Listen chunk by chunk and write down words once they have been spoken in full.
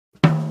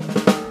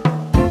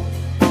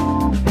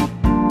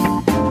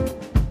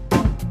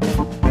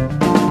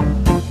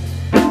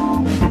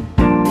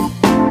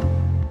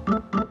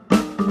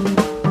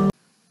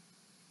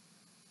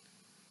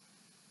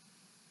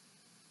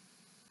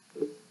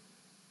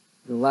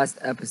last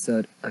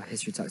episode of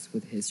History Talks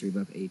with History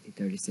Buff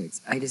 1836,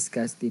 I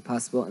discussed the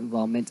possible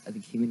involvement of the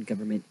Cuban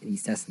government in the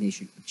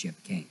assassination of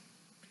JFK,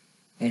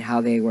 and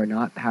how they were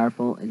not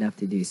powerful enough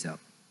to do so.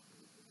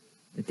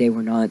 That they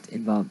were not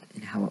involved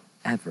in,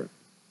 however,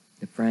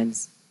 their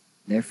friends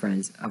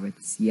over at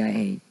the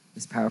CIA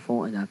was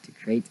powerful enough to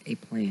create a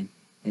plan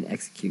and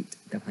execute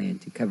the plan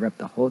to cover up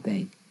the whole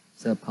thing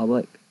so the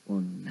public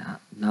will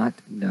not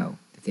know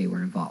that they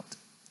were involved.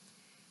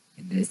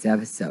 In this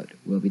episode,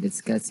 we'll be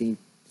discussing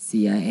the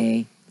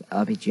CIA, the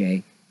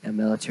LBJ, and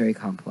military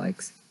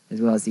complex, as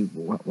well as the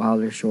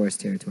Wilder Shores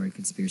territory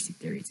conspiracy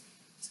theories.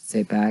 So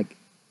sit back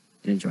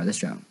and enjoy the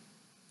show.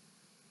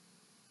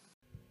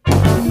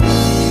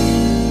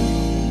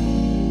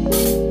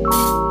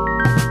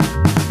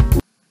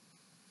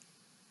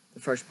 The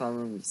first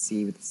problem we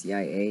see with the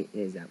CIA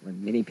is that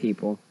when many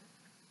people,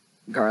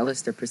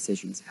 regardless their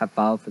positions, have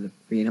filed for the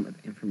freedom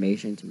of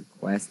information to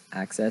request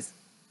access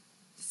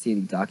to see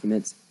the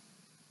documents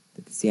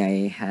that the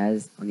CIA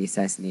has on the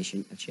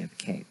assassination of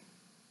JFK.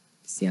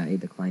 The CIA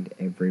declined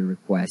every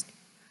request,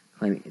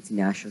 claiming it's a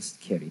national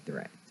security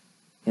threat,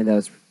 and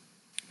those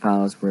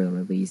files were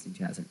released in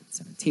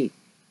 2017.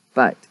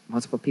 But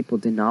multiple people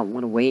did not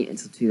want to wait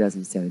until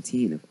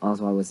 2017 if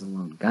Oswald was a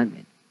lone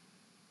gunman.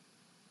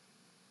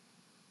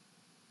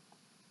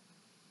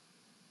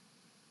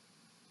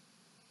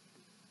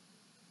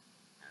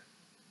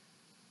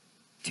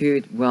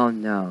 Two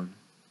well-known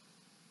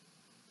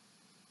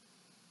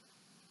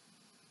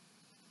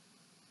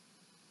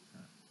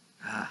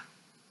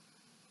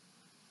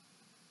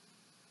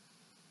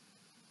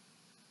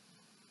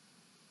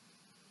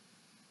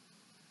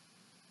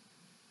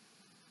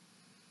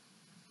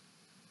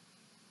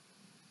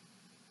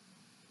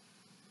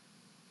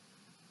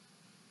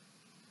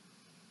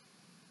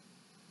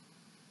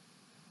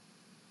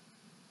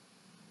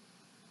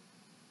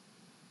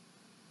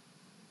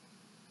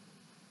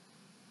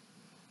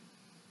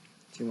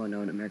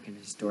American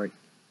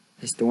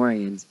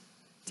historians,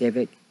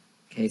 David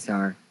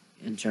Caesar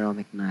and General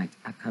McKnight,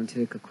 have come to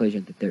the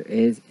conclusion that there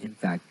is, in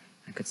fact,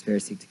 a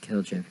conspiracy to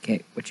kill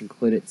JFK, which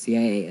included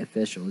CIA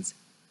officials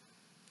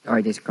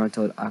or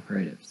disgruntled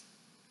operatives.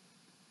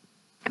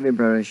 Even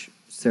British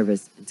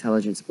service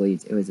intelligence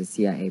believes it was a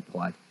CIA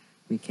plot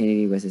when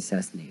Kennedy was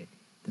assassinated.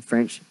 The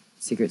French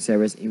Secret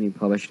Service even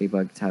published a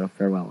book titled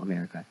Farewell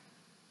America,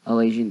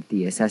 alleging that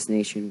the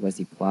assassination was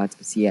the plot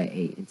of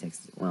CIA and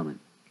Texas women.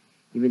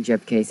 Even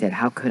JFK said,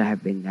 "How could I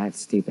have been that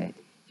stupid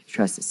to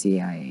trust the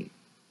CIA?"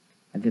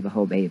 After the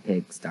whole Bay of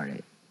Pigs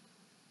started.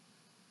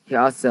 He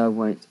also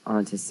went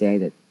on to say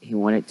that he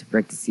wanted to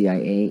break the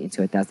CIA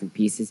into 1,000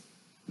 pieces,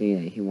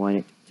 meaning that he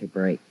wanted to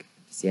break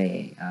the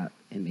CIA up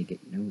and make it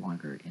no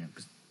longer an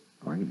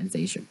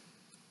organization.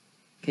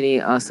 Kennedy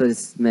also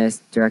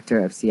dismissed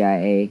Director of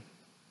CIA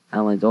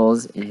Allen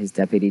Dulles and his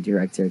Deputy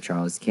Director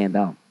Charles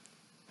Campbell.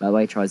 By the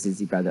way, Charles is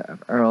the brother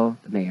of Earl,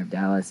 the mayor of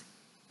Dallas,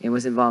 and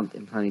was involved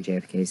in planning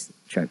JFK's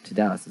trip to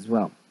Dallas as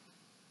well.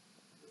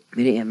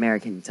 Many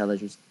American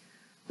intelligence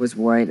was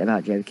worried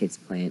about JFK's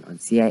plan on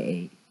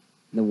CIA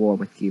in the war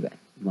with Cuba.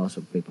 Most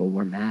people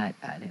were mad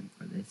at him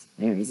for this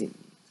very reason.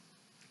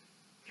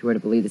 If you were to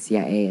believe the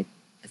CIA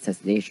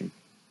assassination,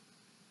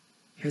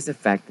 here's the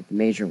fact that the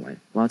major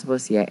one. Multiple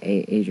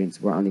CIA agents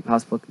were on the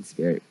possible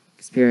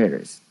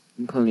conspirators,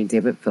 including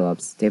David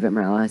Phillips, David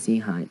Morales E.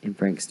 Hunt, and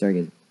Frank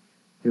Sturgis,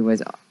 who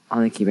was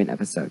on the Cuban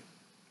episode.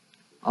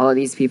 All of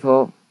these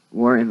people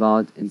were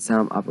involved in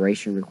some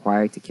operation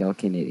required to kill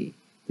Kennedy.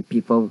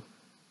 The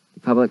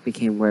public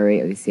became wary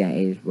of the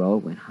CIA's role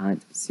when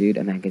Hunt sued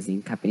a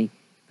magazine company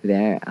for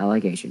their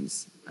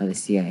allegations of the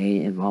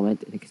CIA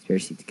involvement in the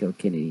conspiracy to kill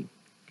Kennedy.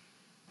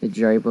 The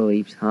jury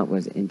believes Hunt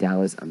was in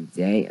Dallas on the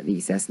day of the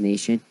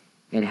assassination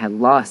and had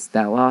lost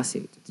that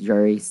lawsuit. The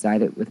jury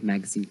sided with the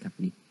magazine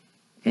company,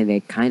 and they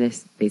kind of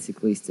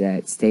basically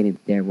stated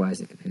there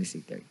was a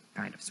conspiracy theory,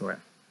 kind of, sort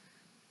of.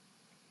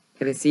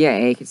 If the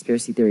CIA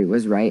conspiracy theory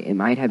was right, it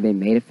might have been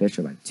made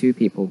official by two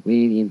people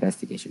leading the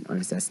investigation on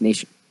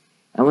assassination: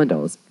 Allen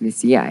Dulles and the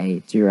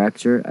CIA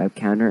Director of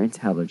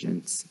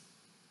Counterintelligence,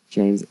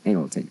 James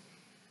Angleton.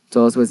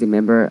 Dulles was a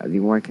member of the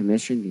Warren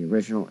Commission,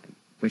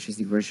 which is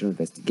the original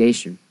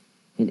investigation,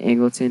 and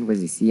Angleton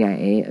was the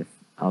CIA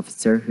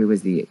officer who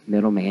was the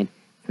middleman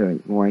for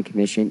the Warren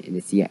Commission and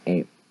the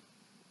CIA.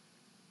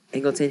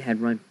 Angleton had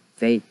run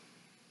fake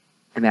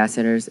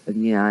ambassadors of the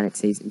United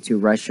States into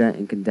Russia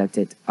and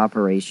conducted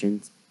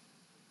operations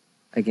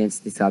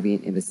against the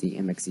Soviet embassy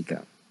in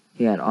Mexico.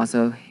 He had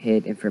also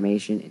hid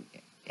information in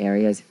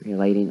areas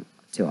relating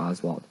to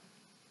Oswald.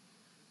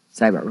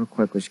 Sidebar real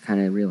quick, which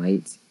kind of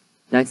relates.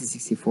 In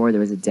 1964,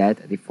 there was a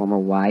death of the former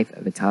wife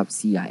of a top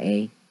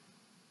CIA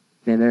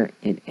member,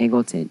 and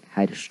Angleton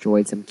had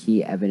destroyed some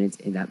key evidence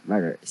in that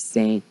murder,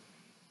 saying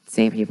the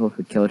same people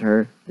who killed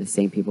her, the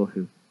same people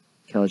who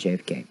killed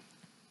JFK.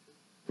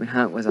 When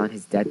Hunt was on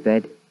his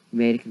deathbed, he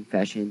made a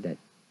confession that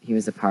he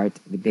was a part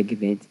of the big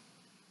event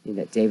and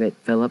that David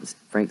Phillips,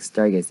 Frank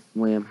Sturgis,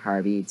 William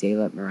Harvey,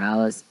 David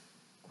Morales,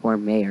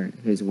 Corn Mayer,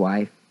 whose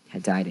wife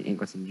had died, and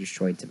Angleton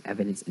destroyed some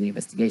evidence in the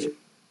investigation.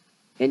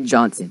 and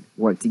Johnson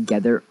worked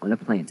together on a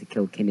plan to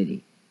kill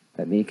Kennedy,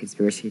 but many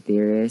conspiracy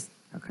theorists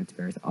or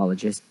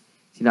conspirologists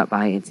do not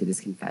buy into this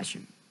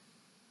confession.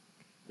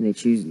 And they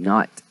choose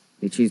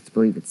to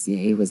believe that the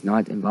CIA was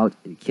not involved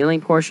in the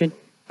killing portion,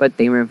 but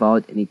they were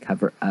involved in the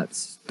cover-up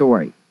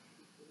story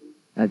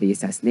of the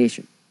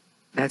assassination.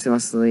 That's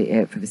mostly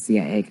it for the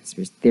CIA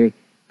conspiracy theory.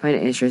 I find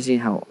it interesting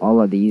how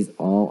all of these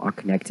are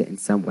connected in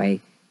some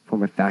way,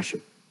 form, or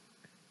fashion.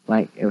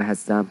 Like it has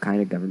some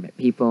kind of government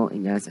people,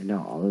 and yes, I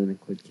know all of them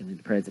include killing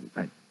the president,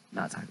 but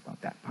not talking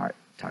about that part.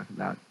 Talking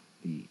about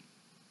the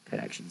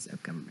connections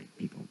of government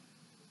people.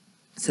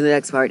 So the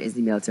next part is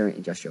the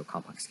military-industrial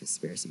complex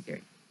conspiracy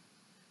theory.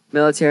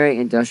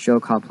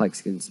 Military-industrial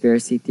complex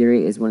conspiracy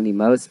theory is one of the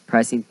most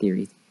pressing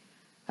theories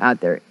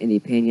out there, in the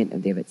opinion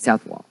of David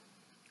Southwell.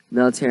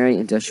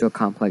 Military-industrial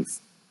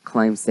complex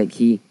claims that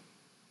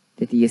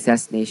the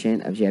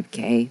assassination of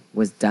JFK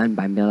was done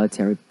by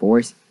military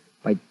force,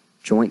 by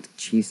Joint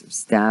Chiefs of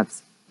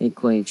Staffs,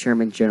 including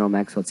Chairman General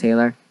Maxwell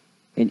Taylor,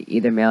 and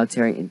either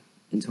military and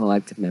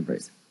intellectual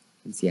members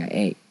in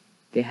CIA.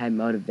 They had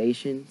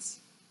motivations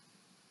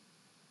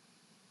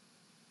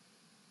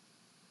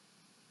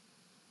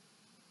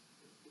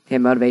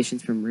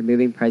from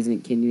removing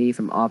President Kennedy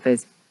from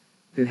office,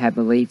 who had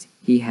believed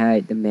he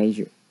had the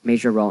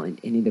major role in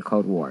ending the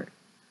Cold War.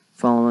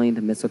 Following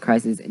the missile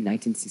crisis in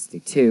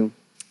 1962,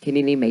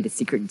 Kennedy made a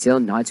secret deal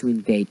not to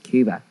invade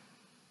Cuba,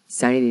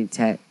 signing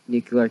the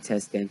nuclear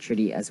test ban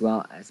treaty, as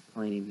well as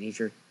planning a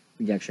major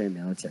reduction in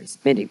military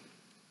spending.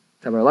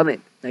 October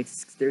 11,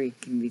 1963,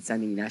 Kennedy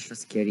signed the National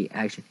Security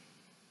Action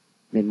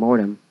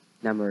Memorandum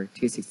number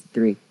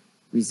 263,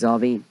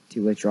 resolving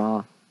to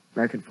withdraw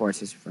American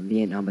forces from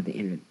Vietnam by the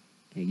end of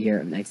the year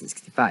of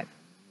 1965.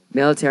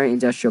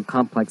 Military-industrial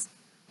complex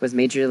was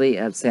majorly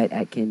upset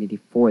at Kennedy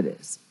for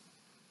this.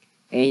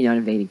 A, not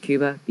invading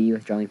Cuba, B,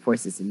 withdrawing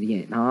forces in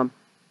Vietnam,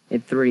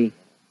 and 3,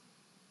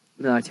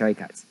 military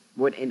cuts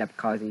would end up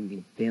causing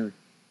them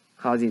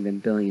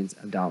billions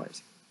of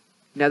dollars.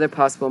 Another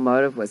possible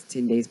motive was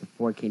 10 days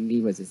before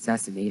Kennedy was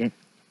assassinated,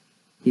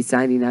 he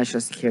signed the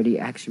National Security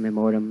Action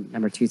Memorandum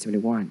number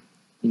 271,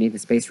 ending the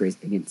space race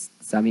against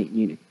the Soviet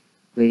Union,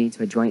 leading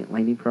to a joint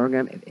landing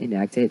program. If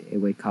enacted, it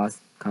would cost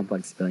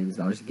complex billions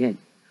of dollars again,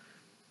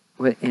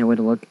 and it would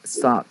look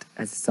soft,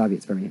 as the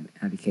Soviets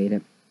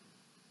advocated.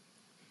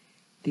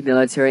 The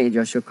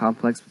military-industrial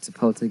complex would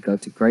supposedly go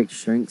to great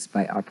strengths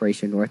by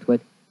Operation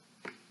Northwood,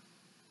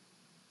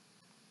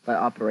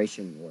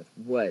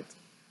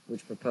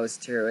 which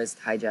proposed terrorist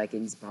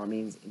hijackings,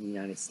 bombings in the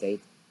United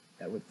States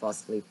that would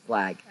falsely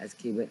flag as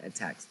Cuban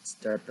attacks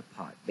stir up the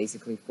pot,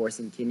 basically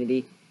forcing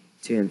Kennedy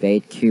to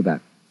invade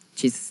Cuba.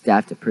 Chief of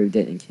Staff approved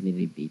it, and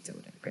Kennedy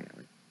vetoed it,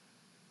 apparently.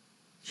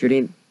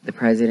 Shooting the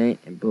president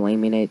and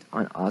blaming it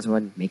on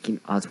Oswald,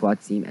 making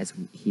Oswald seem as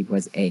he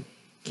was a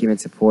Cuban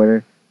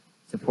supporter,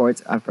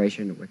 supports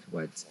Operation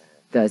Northwood.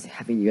 Thus,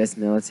 having U.S.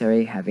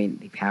 military having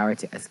the power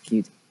to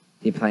execute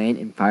the plan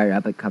and fire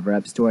up a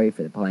cover-up story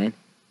for the plan.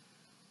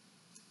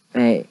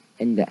 A,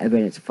 and the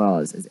evidence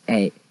follows as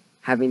A,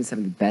 having some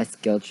of the best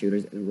skilled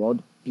shooters in the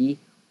world. B,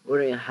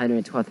 ordering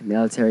 112th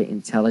Military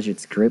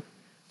Intelligence Group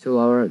to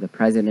lower the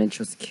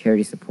presidential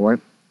security support.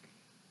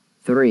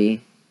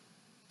 3,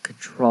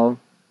 control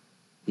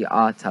the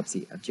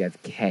autopsy of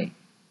JFK,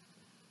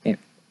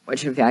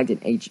 which in fact in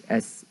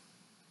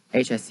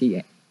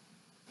HSCA,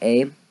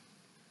 a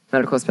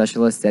medical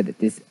specialist said that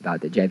this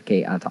about the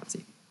JFK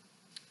autopsy.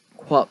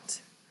 Quote,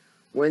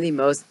 one of the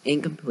most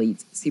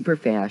incomplete,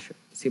 superficial,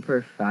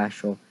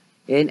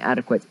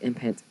 inadequate,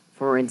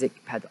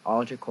 forensic,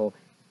 pathological,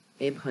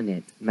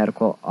 impotent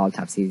medical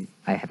autopsies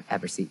I have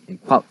ever seen.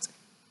 End quote.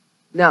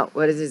 Now,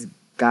 what is this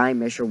guy,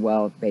 Mr.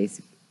 Well,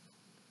 basically?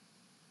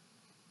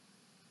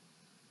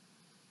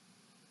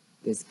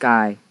 This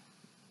guy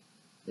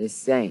is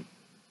saying,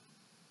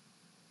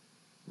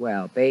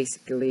 well,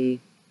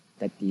 basically,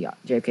 that the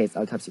JFK's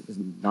autopsy was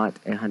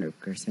not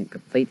 100%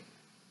 complete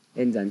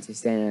and done to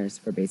standards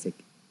for basic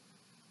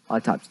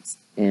autopsies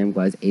and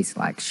was a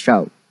slack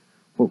show.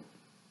 Whoa.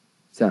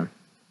 So,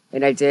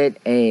 and I did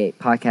a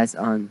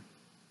podcast on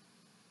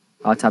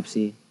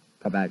autopsy.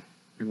 Go back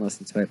and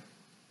listen to it.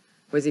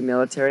 Was the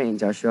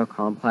military-industrial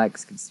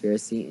complex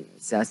conspiracy and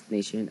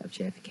assassination of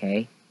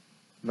JFK? It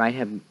might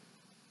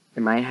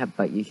have,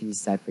 but you can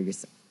decide for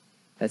yourself.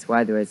 That's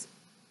why there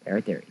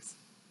are theories.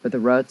 But the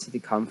road to the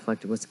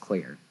conflict was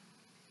clear.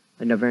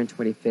 On November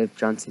 25th,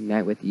 Johnson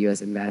met with the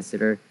U.S.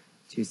 ambassador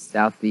to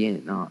South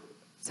Vietnam,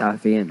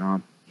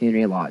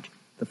 Henry Lodge.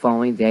 The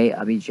following day,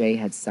 LBJ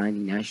had signed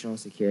the National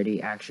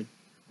Security Action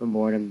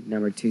Memorandum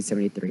number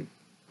 273,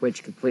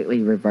 which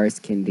completely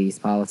reversed Kennedy's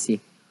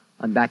policy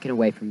on backing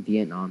away from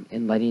Vietnam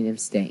and letting them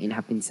stay and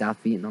helping South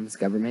Vietnam's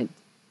government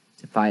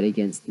to fight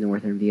against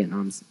Northern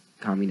Vietnam's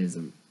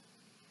communism.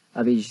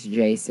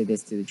 LBJ said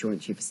this to the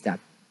Joint Chief of Staff: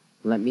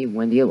 let me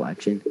win the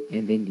election,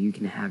 and then you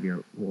can have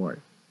your war.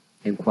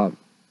 End quote.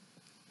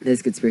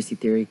 This conspiracy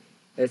theory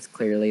is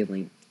clearly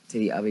linked to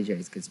the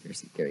LBJ's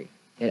conspiracy theory,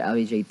 that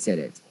LBJ did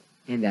it,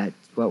 and that's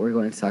what we're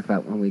going to talk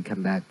about when we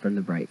come back from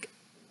the break.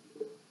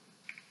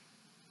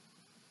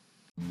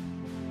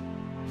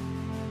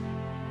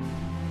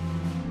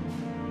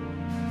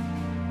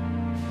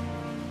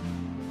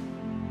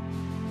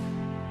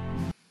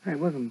 Alright,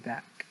 welcome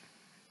back.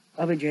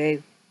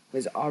 LBJ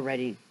was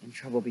already in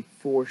trouble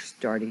before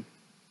starting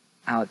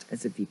out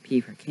as a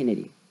VP for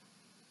Kennedy.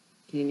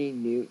 Kennedy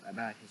knew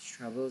about his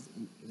troubles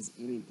and was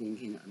even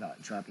thinking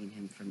about dropping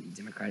him from the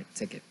Democratic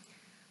ticket.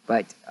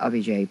 But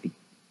LBJ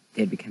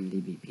did become the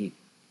VP.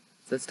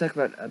 So let's talk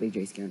about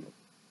LBJ's scandal.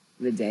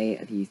 On the day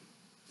of the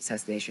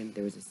assassination,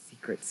 there was a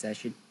secret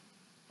session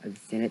of the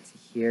Senate to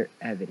hear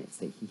evidence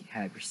that he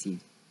had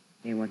received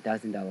a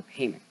 $1,000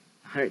 payment,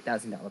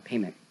 $100,000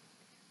 payment,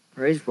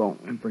 for his role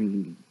in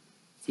bringing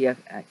the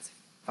CFX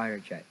fighter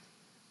jet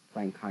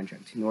flying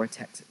contract to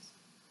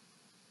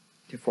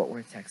Fort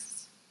Worth,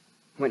 Texas.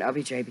 When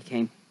LBJ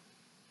became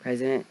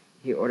president,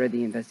 he ordered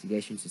the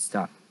investigation to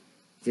stop.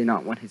 He did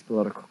not want his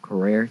political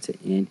career to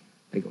end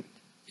by going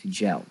to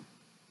jail,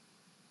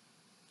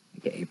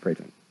 aka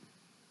prison.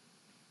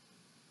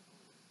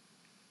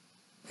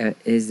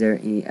 Is there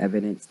any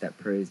evidence that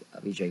proves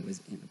LBJ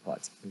was in the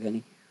plot? If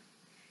any?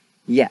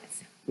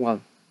 Yes.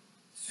 Well,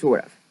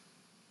 sort of.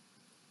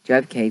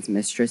 JFK's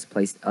mistress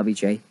placed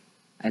LBJ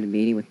at a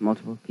meeting with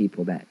multiple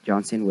people that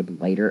Johnson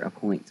would later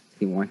appoint to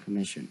the Warren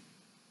Commission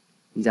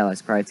in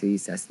Dallas prior to the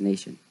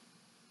assassination.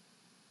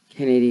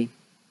 Kennedy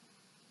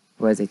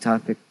was a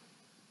topic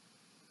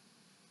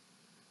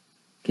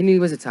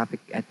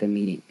at the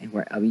meeting, and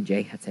where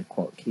LBJ had said,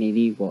 quote,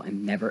 "Kennedy will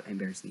never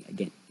embarrass me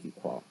again," end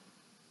quote.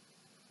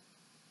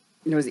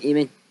 There was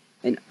even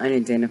an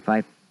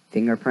unidentified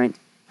fingerprint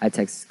at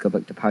Texas School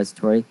Book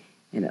Depository,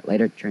 and it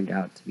later turned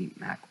out to be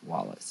Mac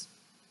Wallace.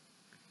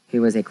 He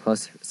was a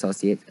close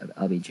associate of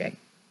LBJ.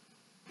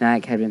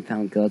 Mac had been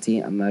found guilty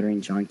of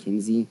murdering John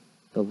Kinsey,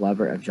 the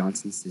lover of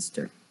Johnson's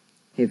sister.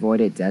 He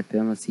avoided death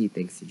penalty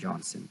thanks to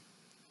Johnson.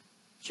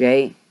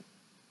 J.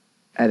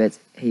 Ebbett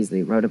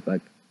Hazley wrote a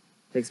book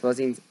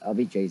exposing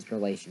LBJ's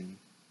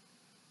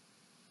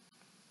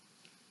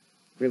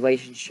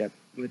relationship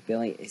with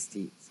Billy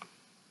Estes.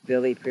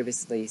 Billy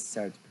previously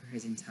served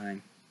prison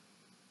time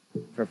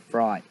for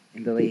fraud,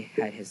 and Billy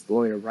had his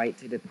lawyer write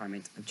to the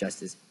Department of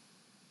Justice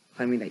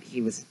claiming that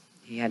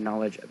he had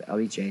knowledge of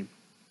LBJ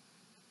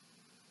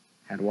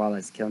had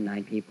Wallace killed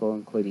 9 people,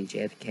 including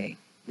JFK.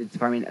 The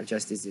Department of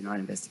Justice did not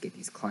investigate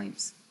these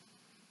claims.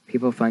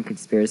 People find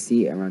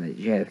conspiracy around that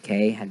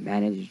JFK had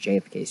managed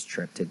JFK's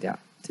trip to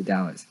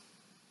Dallas.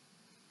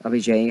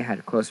 LBJ had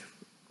a close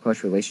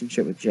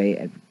relationship with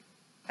J.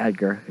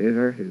 Edgar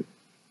Hoover, who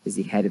is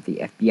the head of the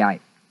FBI,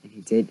 and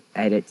he did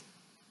edit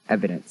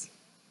evidence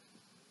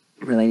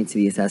relating to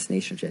the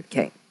assassination of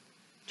JFK.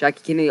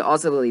 Jackie Kennedy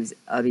also believes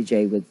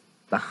LBJ was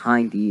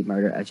behind the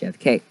murder of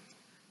JFK.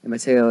 The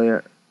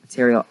material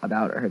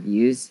about her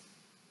views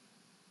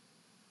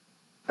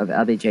of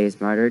LBJ's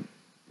murdering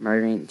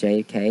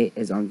JFK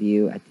is on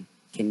view at the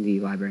Kennedy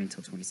Library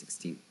until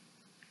 2016.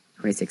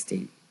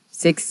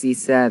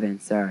 67,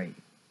 sorry.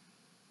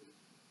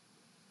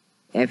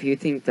 If you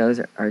think those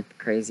are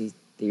crazy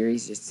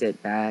theories, just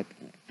sit back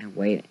and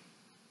wait.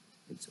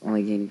 It's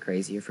only getting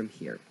crazier from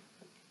here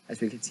as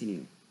we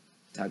continue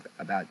to talk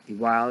about the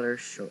Wilder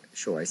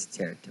Shores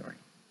territory.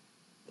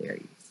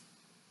 Theory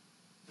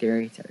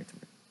territory.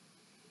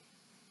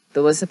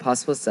 The list of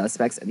possible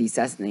suspects of the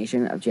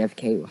assassination of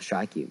JFK will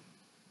shock you.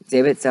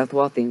 David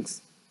Southwell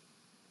thinks,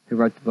 who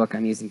wrote the book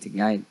I'm using to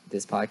guide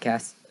this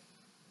podcast,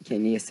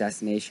 Kennedy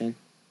Assassination,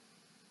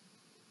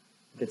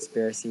 the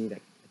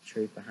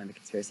truth behind the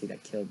conspiracy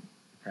that killed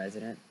the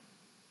president,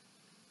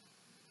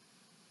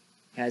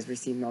 has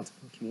received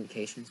multiple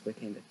communications with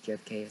him that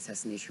JFK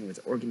assassination was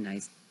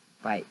organized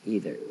by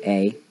either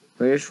A.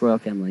 British royal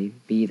family,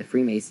 B. the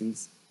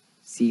Freemasons,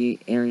 C.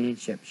 alien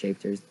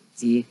shapeshifters,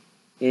 D.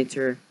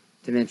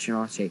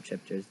 interdimensional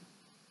shapeshifters,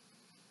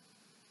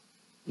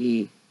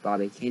 E.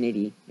 Bobby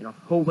Kennedy, and a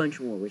whole bunch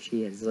more which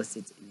he has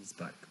listed in his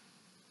book.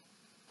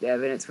 The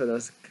evidence for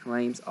those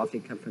claims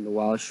often come from the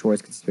Wilder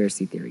Shores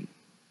conspiracy theory.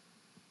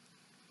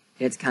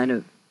 It's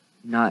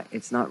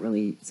not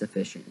really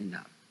sufficient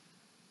enough.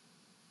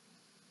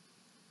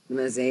 The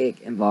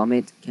Mosaic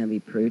involvement can be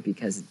proved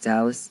because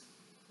Dallas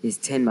is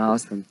 10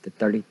 miles from the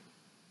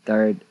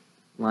 33rd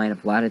line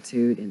of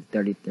latitude, and the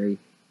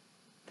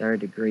 33rd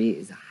degree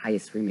is the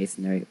highest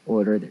Freemasonry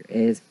order there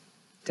is.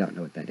 Don't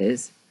know what that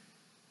is.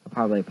 I'll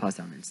probably post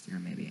it on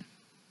Instagram, maybe.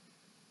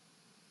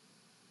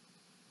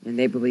 And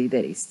they believe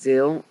that a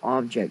steel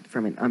object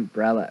from an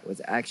umbrella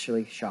was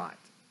actually shot.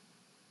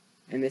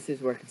 And this is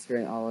where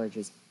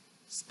conspirologists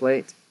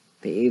split.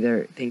 They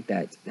either think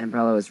that the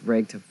umbrella was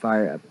rigged to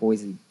fire a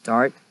poison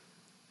dart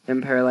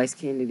and paralyze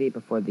Kennedy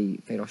before the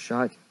fatal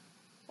shot,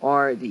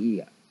 or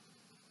the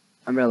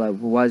umbrella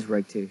was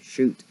rigged to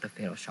shoot the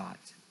fatal shot.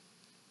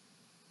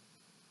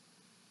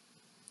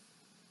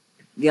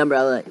 The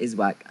umbrella is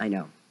whack, I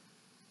know.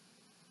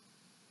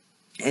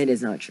 And it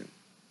is not true,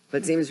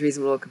 but seems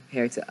reasonable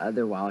compared to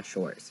other Wilder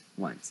Shores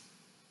ones.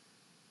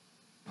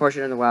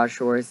 Portion of the Wilder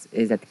Shores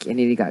is that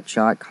Kennedy got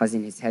shot,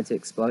 causing his head to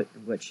explode,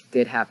 which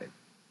did happen.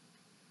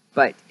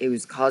 But it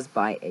was caused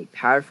by a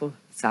powerful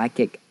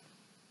psychic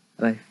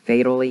of a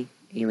fatally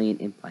alien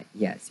implant.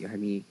 Yes, you heard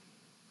me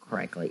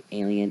correctly,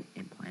 alien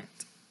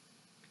implant.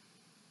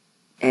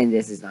 And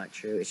this is not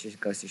true. It just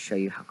goes to show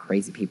you how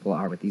crazy people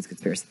are with these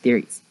conspiracy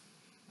theories.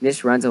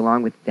 This runs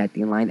along with that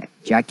the line that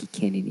Jackie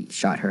Kennedy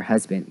shot her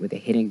husband with a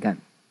hidden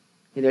gun.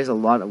 And there's a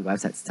lot of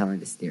websites telling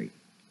this theory.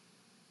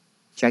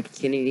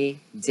 Jackie Kennedy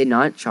did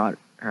not shoot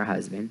her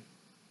husband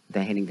with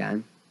a hidden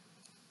gun,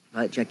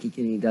 but Jackie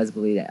Kennedy does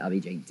believe that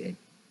LBJ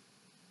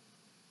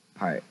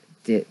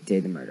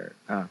did the murder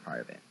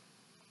part of it.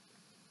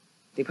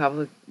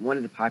 One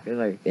of the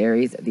popular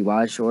theories of the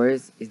Wild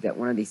Shores is that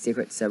one of the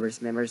Secret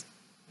Service members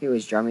who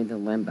was driving the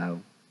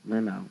limo,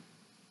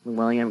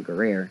 William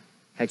Greer,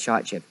 had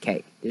shot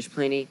JFK. There's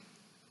plenty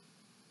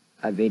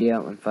of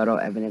video and photo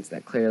evidence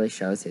that clearly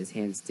shows his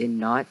hands did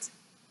not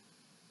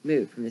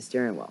move from the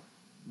steering wheel.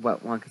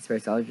 What one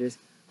conspiracologist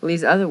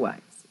believes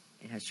otherwise,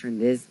 and has turned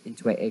this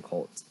into a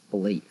cult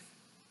belief.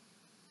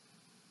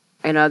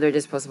 Another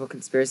disposable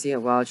conspiracy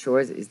of Wild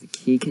Shores is the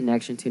key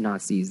connection to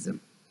Nazism,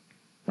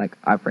 like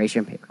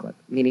Operation Paperclip,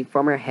 meaning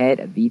former head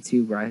of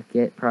V-2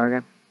 rocket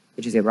program,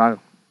 which is a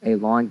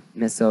long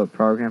missile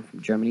program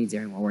from Germany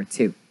during World War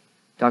II.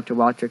 Dr.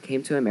 Walter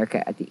came to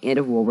America at the end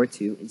of World War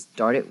II and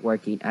started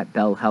working at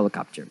Bell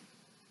Helicopter,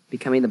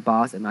 becoming the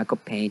boss of Michael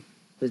Payne,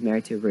 who was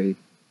married to Ruth,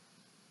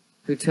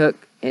 who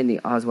took in the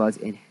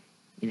Oswalds and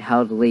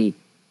helped Lee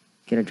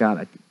get a job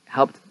at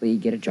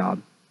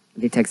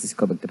the Texas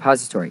Public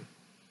Depository.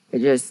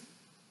 It's just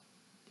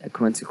a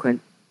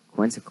coincidence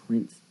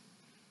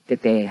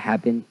that they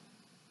happen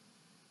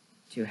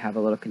to have a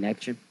little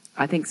connection.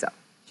 I think so.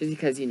 Just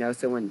because you know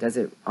someone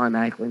doesn't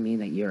automatically mean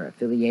that you're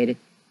affiliated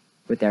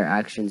with their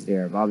actions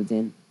they're involved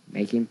in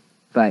making.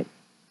 But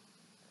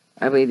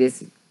I believe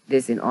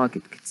this and all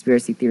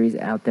conspiracy theories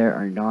out there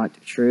are not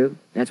true.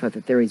 That's what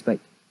the theories, but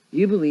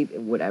you believe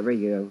in whatever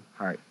your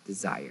heart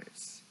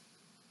desires.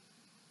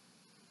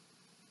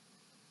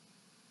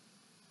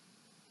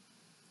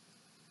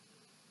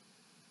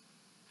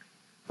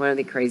 One of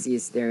the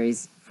craziest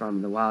theories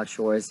from the Wild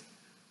Shores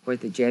was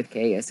the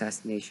JFK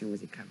assassination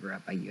was a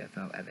cover-up by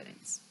UFO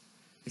evidence.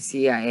 The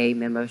CIA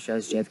memo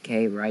shows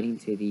JFK writing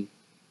to the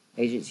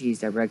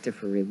agency's director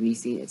for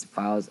releasing its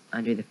files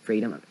under the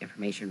Freedom of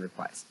Information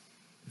request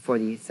before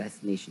the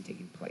assassination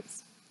taking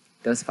place.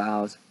 Those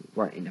files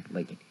weren't end up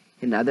leaking.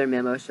 Another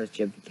memo shows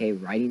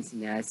JFK writing to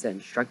NASA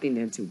instructing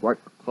them to work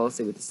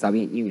closely with the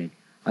Soviet Union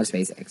on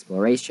space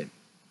exploration.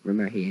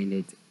 Remember, he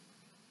ended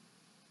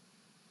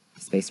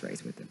the space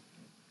race with them.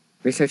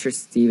 Researcher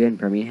Stephen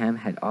Birmingham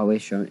had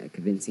always shown a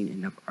convincing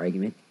enough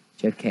argument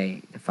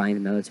JFK defined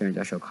the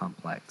military-industrial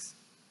complex.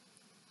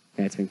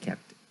 And it's been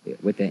kept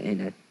with it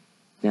in a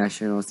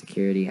National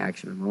Security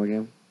Action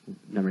Memorial,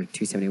 number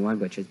 271,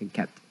 which has been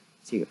kept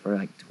secret for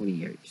like 20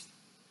 years.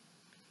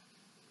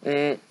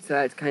 And so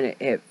that's kind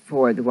of it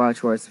for the Wild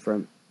Shores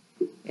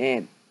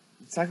and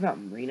let's talk about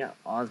Marina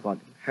Oswald,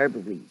 her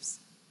beliefs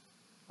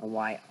on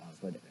why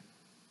Oswald did it.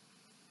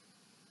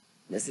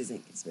 This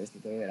isn't conspiracy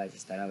theory, but I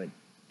just thought I would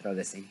throw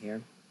this in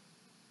here.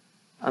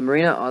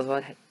 Marina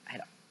Oswald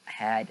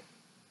had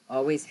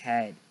always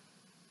had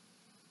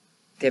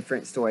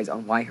different stories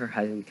on why her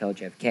husband killed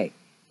JFK.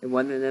 And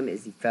one of them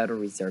is the Federal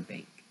Reserve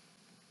Bank.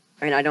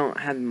 And I don't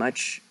have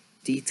much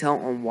detail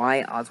on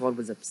why Oswald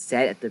was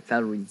upset at the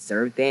Federal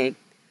Reserve Bank,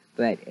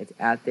 but it's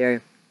out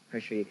there.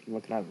 Pretty sure you can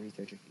look it up,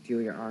 research it, do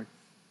your own.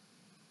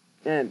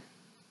 And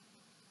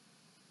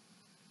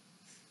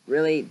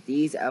really,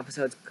 these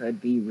episodes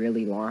could be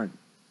really long.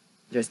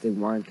 Just the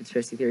one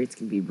conspiracy theories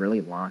can be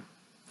really long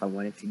if I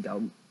wanted to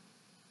go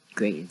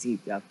great and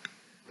deep stuff.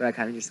 But I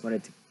kind of just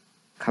wanted to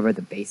cover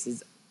the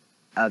bases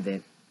of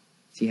it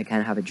so you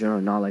kind of have a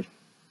general knowledge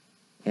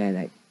and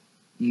that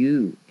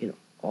you can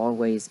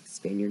always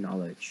expand your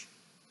knowledge.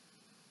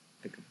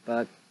 Pick a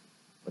book,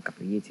 look up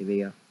a YouTube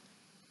video.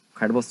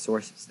 Credible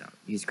sources, though.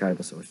 Use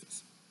credible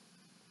sources.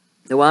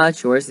 The Wild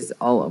Shores is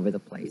all over the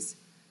place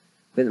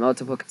with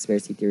multiple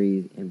conspiracy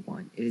theories in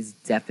one. It is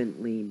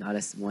definitely not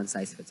a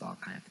one-size-fits-all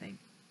kind of thing.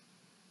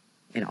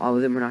 And all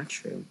of them are not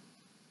true.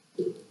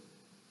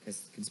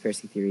 Because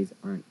conspiracy theories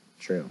aren't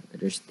true.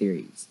 They're just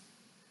theories.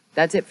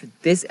 That's it for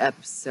this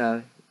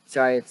episode.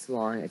 Sorry it's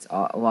long. It's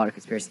a lot of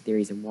conspiracy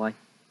theories in one.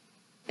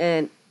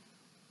 And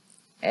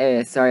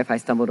sorry if I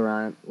stumbled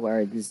around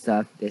words and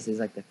stuff. This is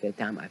like the 5th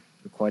time I've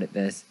recorded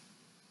this.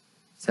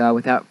 So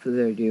without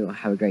further ado,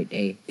 have a great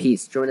day.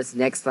 Peace. Join us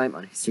next time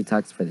on History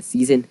Talks for the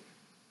season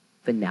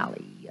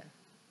finale.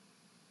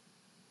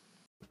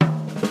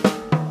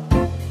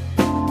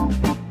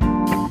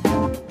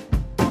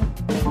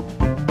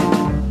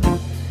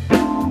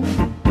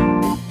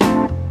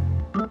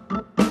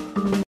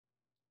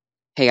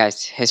 Hey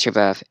guys, History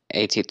Buff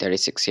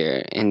 8236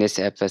 here. In this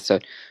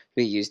episode,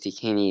 we use the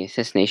Kennedy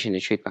assassination, the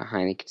truth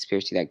behind the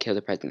conspiracy that killed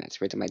the president. That's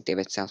written by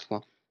David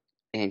Southwell.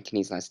 And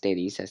Kennedy's Last Day,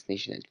 the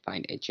assassination that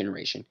defined a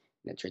generation.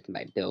 That's written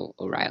by Bill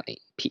O'Reilly.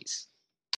 Peace.